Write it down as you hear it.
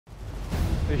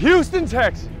The Houston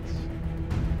Texans.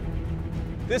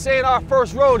 This ain't our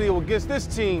first rodeo against this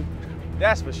team,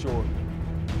 that's for sure.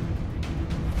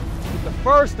 With the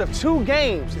first of 2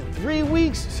 games in 3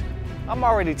 weeks, I'm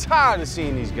already tired of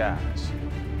seeing these guys.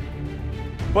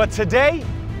 But today,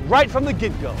 right from the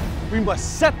get-go, we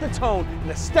must set the tone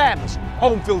and establish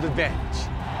home field advantage.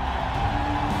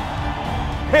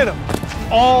 Hit them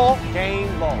all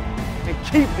game long and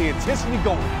keep the intensity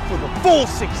going for the full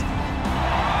 60.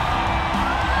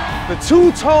 The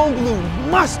two-tone blue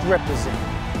must represent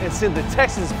and send the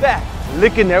Texans back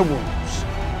licking their wounds.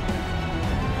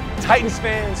 Titans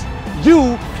fans,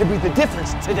 you can be the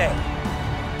difference today.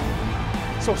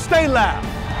 So stay loud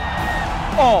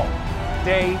all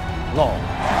day long.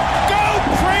 Go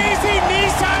crazy,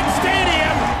 Nissan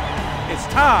Stadium! It's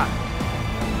time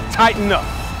to tighten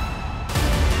up.